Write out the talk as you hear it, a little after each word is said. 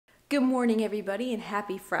Good morning, everybody, and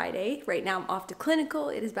happy Friday. Right now I'm off to clinical.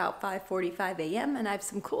 It is about 5:45 a.m. and I have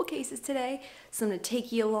some cool cases today, so I'm going to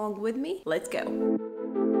take you along with me. Let's go.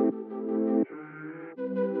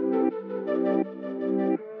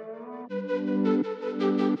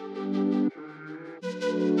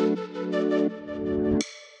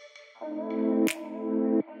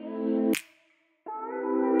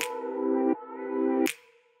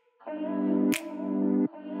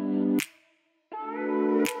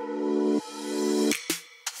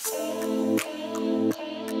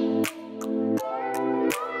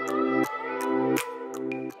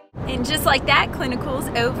 And just like that, clinical's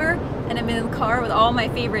over, and I'm in the car with all my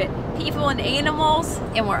favorite people and animals,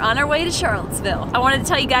 and we're on our way to Charlottesville. I wanted to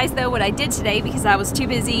tell you guys though what I did today because I was too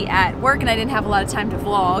busy at work and I didn't have a lot of time to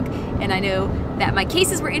vlog, and I know that my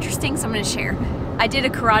cases were interesting, so I'm going to share. I did a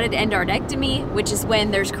carotid endarterectomy, which is when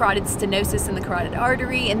there's carotid stenosis in the carotid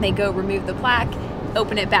artery and they go remove the plaque,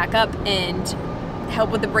 open it back up, and help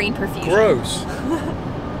with the brain perfusion. Gross.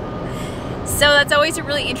 So that's always a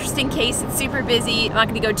really interesting case. It's super busy. I'm not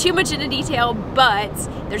going to go too much into detail, but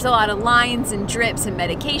there's a lot of lines and drips and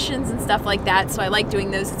medications and stuff like that. So I like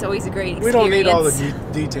doing those. It's always a great experience. We don't need all the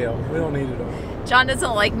detail. We don't need it all. Jon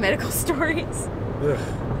doesn't like medical stories. Ugh.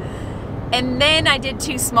 And then I did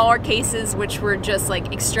two smaller cases, which were just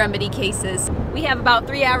like extremity cases. We have about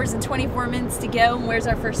 3 hours and 24 minutes to go. And where's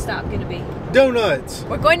our first stop going to be? Donuts.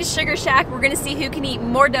 We're going to Sugar Shack. We're going to see who can eat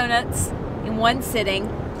more donuts in one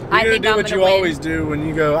sitting. You're going to do what you always do when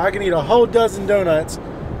you go, I can eat a whole dozen donuts.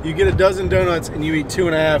 You get a dozen donuts and you eat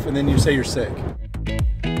 2.5 and then you say you're sick.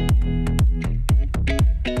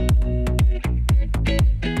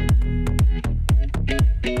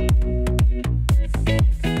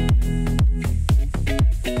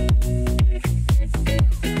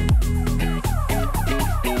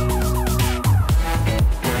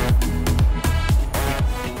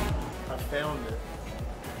 I found it.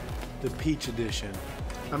 The peach edition.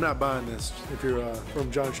 I'm not buying this if you're from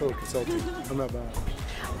Jon Shoulder Consulting. I'm not buying it.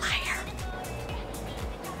 Liar.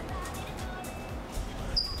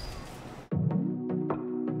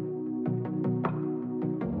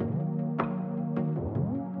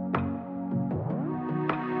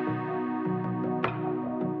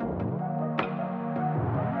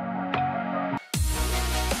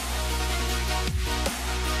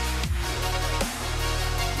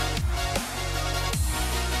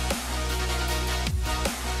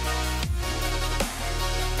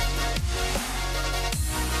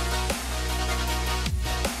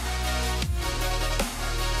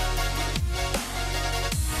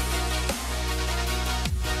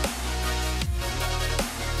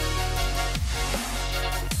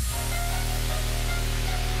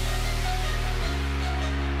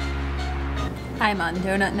 I'm on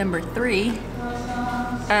donut number 3.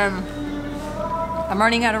 I'm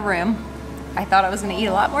running out of room. I thought I was gonna eat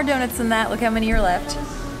a lot more donuts than that. Look how many are left.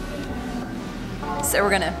 So we're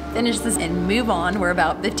gonna finish this and move on. We're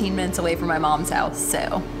about 15 minutes away from my mom's house,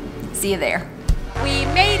 so see you there. We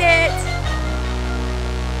made it!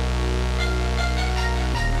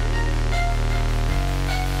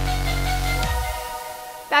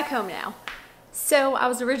 Back home now. So I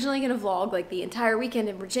was originally going to vlog like the entire weekend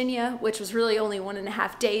in Virginia, which was really only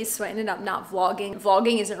 1.5 days, so I ended up not vlogging.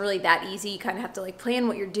 Vlogging isn't really that easy. You kind of have to like plan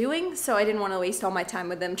what you're doing, so I didn't want to waste all my time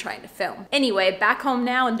with them trying to film. Anyway, back home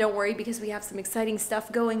now, and don't worry because we have some exciting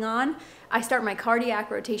stuff going on. I start my cardiac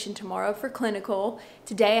rotation tomorrow for clinical.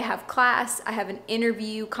 Today I have class. I have an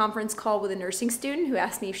interview conference call with a nursing student who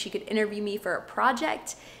asked me if she could interview me for a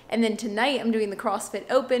project. And then tonight I'm doing the CrossFit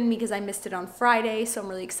Open because I missed it on Friday, so I'm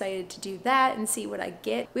really excited to do that and see what I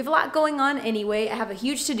get. We have a lot going on anyway. I have a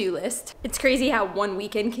huge to-do list. It's crazy how one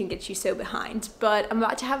weekend can get you so behind, but I'm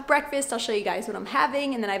about to have breakfast. I'll show you guys what I'm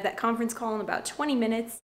having, and then I have that conference call in about 20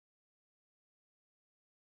 minutes.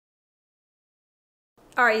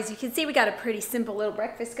 All right, as you can see, we got a pretty simple little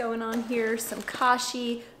breakfast going on here. Some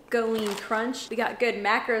kashi, Go Lean Crunch. We got good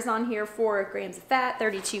macros on here, 4 grams of fat,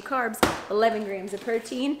 32 carbs, 11 grams of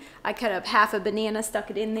protein. I cut up half a banana,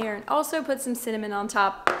 stuck it in there, and also put some cinnamon on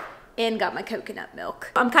top, and got my coconut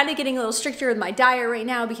milk. I'm kind of getting a little stricter with my diet right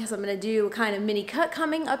now because I'm gonna do a kind of mini cut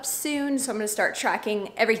coming up soon, so I'm gonna start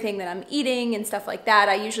tracking everything that I'm eating and stuff like that.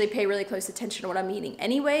 I usually pay really close attention to what I'm eating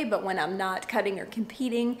anyway, but when I'm not cutting or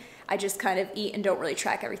competing, I just kind of eat and don't really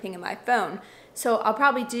track everything in my phone. So I'll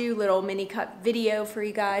probably do little mini cut video for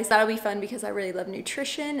you guys. That'll be fun because I really love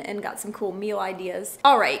nutrition and got some cool meal ideas.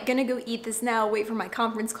 All right, gonna go eat this now, wait for my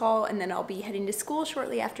conference call, and then I'll be heading to school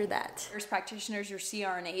shortly after that. Nurse practitioners are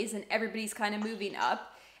CRNAs and everybody's kind of moving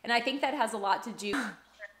up. And I think that has a lot to do. Bye.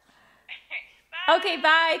 Okay,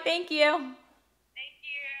 bye, thank you. Thank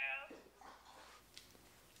you.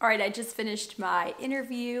 All right, I just finished my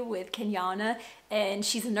interview with Kenyana, and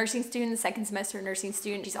she's a nursing student, second semester nursing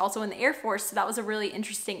student. She's also in the Air Force, so that was a really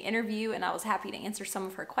interesting interview, and I was happy to answer some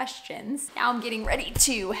of her questions. Now I'm getting ready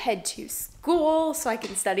to head to school so I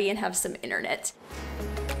can study and have some internet.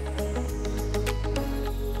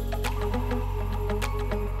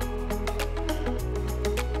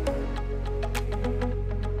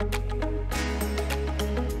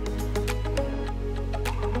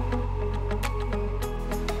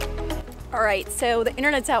 All right, so the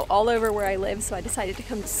internet's out all over where I live, so I decided to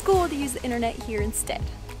come to school to use the internet here instead.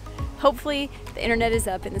 Hopefully, the internet is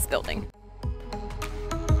up in this building.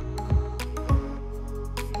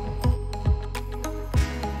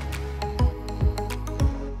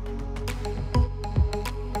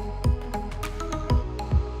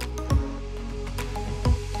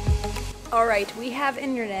 All right, we have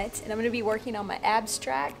internet, and I'm gonna be working on my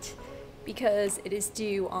abstract because it is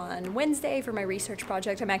due on Wednesday for my research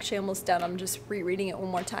project. I'm actually almost done. I'm just rereading it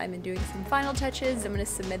one more time and doing some final touches. I'm gonna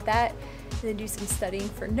submit that and then do some studying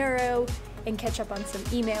for neuro and catch up on some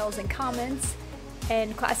emails and comments.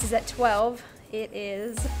 And class is at 12. It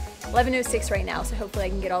is 11:06 right now, so hopefully I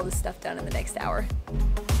can get all this stuff done in the next hour.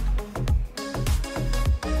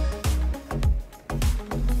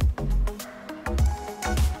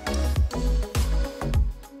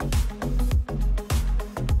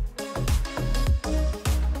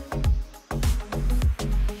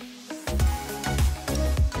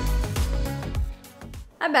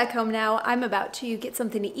 I'm back home now. I'm about to get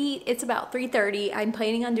something to eat. It's about 3:30. I'm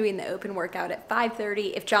planning on doing the open workout at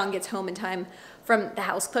 5:30 if John gets home in time from the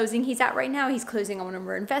house closing he's at right now. He's closing on one of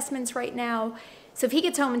our investments right now. So if he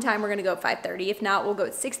gets home in time, we're gonna go at 5:30. If not, we'll go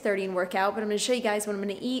at 6:30 and work out. But I'm gonna show you guys what I'm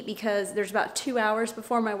gonna eat because there's about 2 hours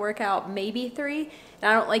before my workout, maybe 3. And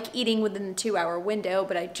I don't like eating within the 2-hour window,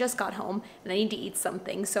 but I just got home and I need to eat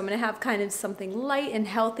something. So I'm gonna have kind of something light and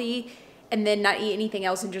healthy and then not eat anything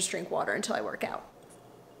else and just drink water until I work out.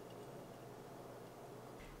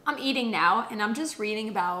 I'm eating now, and I'm just reading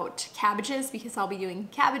about cabbages because I'll be doing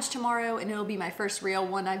cabbage tomorrow, and it'll be my first real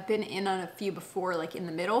one. I've been in on a few before, like in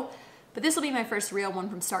the middle, but this will be my first real one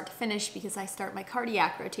from start to finish because I start my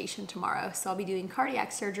cardiac rotation tomorrow. So I'll be doing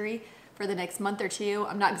cardiac surgery for the next month or two.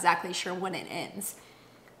 I'm not exactly sure when it ends.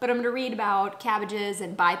 But I'm gonna read about cabbages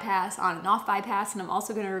and bypass, on and off bypass, and I'm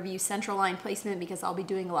also gonna review central line placement because I'll be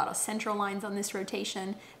doing a lot of central lines on this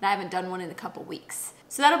rotation, and I haven't done one in a couple weeks.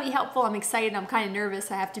 So that'll be helpful. I'm excited. I'm kind of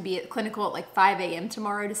nervous. I have to be at clinical at like 5 a.m.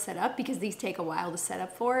 tomorrow to set up because these take a while to set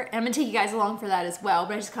up for. And I'm gonna take you guys along for that as well,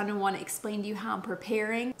 but I just kind of want to explain to you how I'm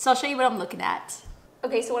preparing. So I'll show you what I'm looking at.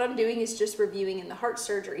 Okay, so what I'm doing is just reviewing in the heart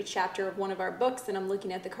surgery chapter of one of our books, and I'm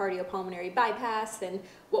looking at the cardiopulmonary bypass and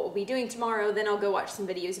what we'll be doing tomorrow. Then I'll go watch some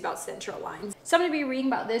videos about central lines. So I'm gonna be reading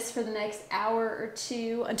about this for the next hour or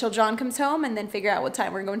two until John comes home and then figure out what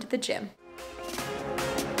time we're going to the gym.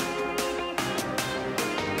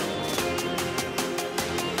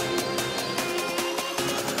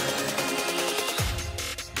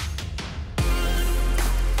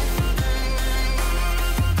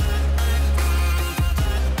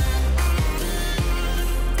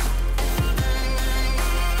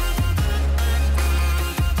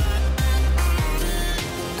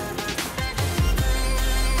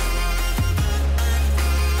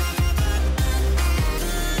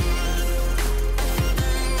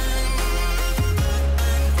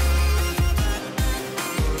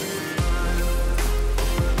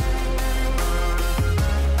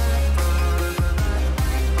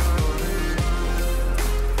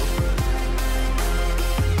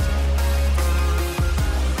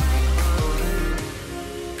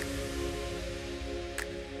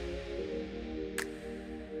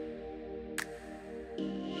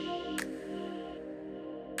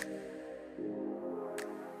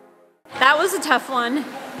 That was a tough one.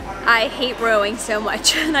 I hate rowing so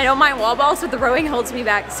much, and I don't mind wall balls, but the rowing holds me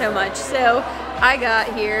back so much. So I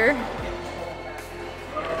got here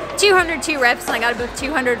 202 reps, and I got above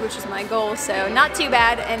 200, which is my goal, so not too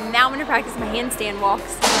bad. And now I'm gonna practice my handstand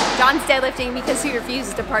walks. John's deadlifting because he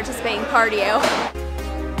refuses to participate in cardio.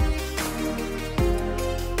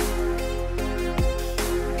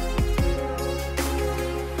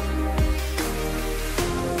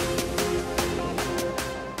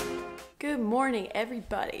 Good morning,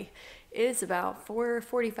 everybody. It is about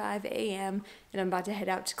 4:45 a.m. and I'm about to head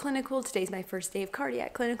out to clinical. Today's my first day of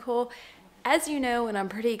cardiac clinical. As you know, and I'm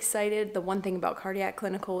pretty excited, the one thing about cardiac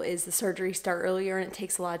clinical is the surgery start earlier and it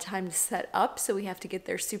takes a lot of time to set up, so we have to get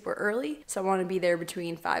there super early. So I want to be there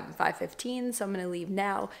between 5 and 5:15, so I'm going to leave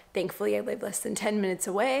now. Thankfully, I live less than 10 minutes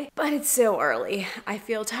away, but it's so early. I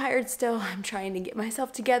feel tired still. I'm trying to get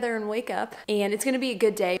myself together and wake up, and it's going to be a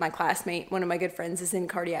good day. My classmate, one of my good friends, is in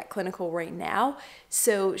cardiac clinical right now,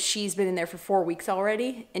 so she's been in there for 4 weeks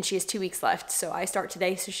already, and she has 2 weeks left. So I start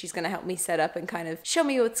today, so she's going to help me set up and kind of show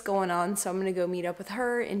me what's going on. So I'm gonna go meet up with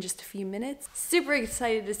her in just a few minutes. Super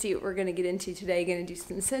excited to see what we're gonna get into today. Gonna do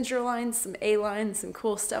some central lines, some A lines, some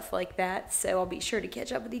cool stuff like that. So I'll be sure to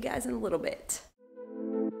catch up with you guys in a little bit.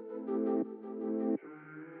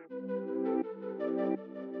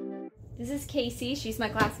 This is Casey, she's my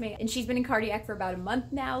classmate, and she's been in cardiac for about a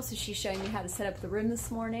month now, so she's showing me how to set up the room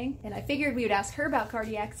this morning. And I figured we would ask her about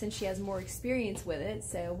cardiac since she has more experience with it.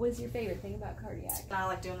 So what is your favorite thing about cardiac? I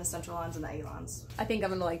like doing the central lines and the A lines. I think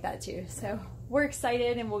I'm gonna like that too. So we're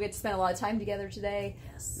excited, and we'll get to spend a lot of time together today,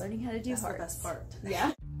 learning how to do hearts. That's the best part.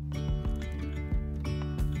 Yeah.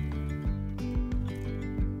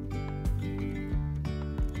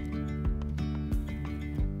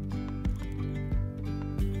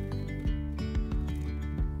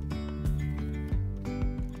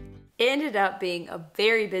 It ended up being a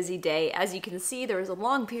very busy day. As you can see, there was a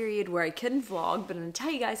long period where I couldn't vlog, but I'm gonna tell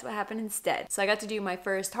you guys what happened instead. So I got to do my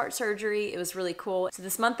first heart surgery. It was really cool. So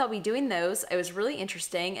this month I'll be doing those. It was really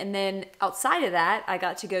interesting. And then outside of that, I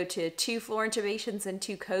got to go to 2 floor intubations and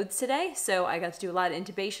 2 codes today. So I got to do a lot of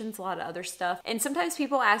intubations, a lot of other stuff. And sometimes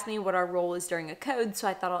people ask me what our role is during a code, so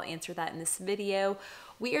I thought I'll answer that in this video.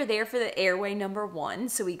 We are there for the airway number 1,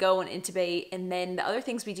 so we go and intubate, and then the other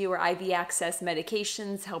things we do are IV access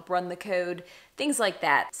medications, help run the code, things like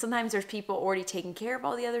that. Sometimes there's people already taking care of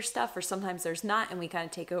all the other stuff, or sometimes there's not, and we kind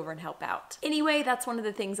of take over and help out. Anyway, that's one of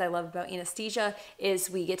the things I love about anesthesia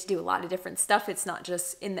is we get to do a lot of different stuff. It's not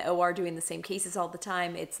just in the OR doing the same cases all the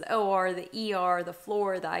time. It's the OR, the ER, the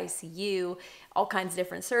floor, the ICU, all kinds of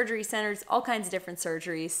different surgery centers, all kinds of different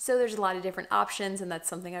surgeries. So there's a lot of different options, and that's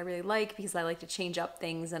something I really like because I like to change up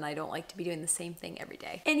things and I don't like to be doing the same thing every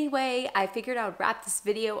day. Anyway, I figured I would wrap this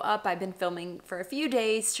video up. I've been filming for a few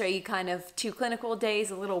days, show you kind of 2 clinical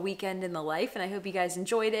days, a little weekend in the life, and I hope you guys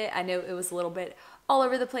enjoyed it. I know it was a little bit all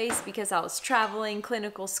over the place because I was traveling,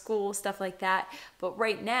 clinical, school, stuff like that. But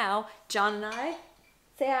right now, Jon and I,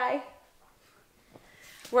 say hi.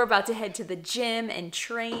 We're about to head to the gym and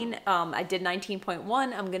train. I did 19.1.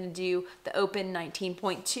 I'm gonna do the open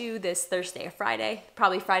 19.2 this Thursday or Friday,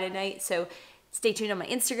 probably Friday night. So stay tuned on my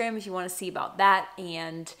Instagram if you wanna see about that.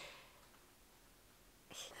 And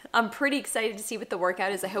I'm pretty excited to see what the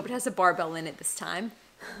workout is. I hope it has a barbell in it this time.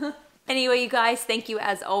 Anyway, you guys, thank you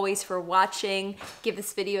as always for watching. Give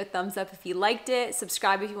this video a thumbs up if you liked it.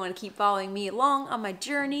 Subscribe if you wanna keep following me along on my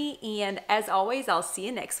journey. And as always, I'll see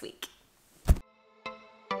you next week.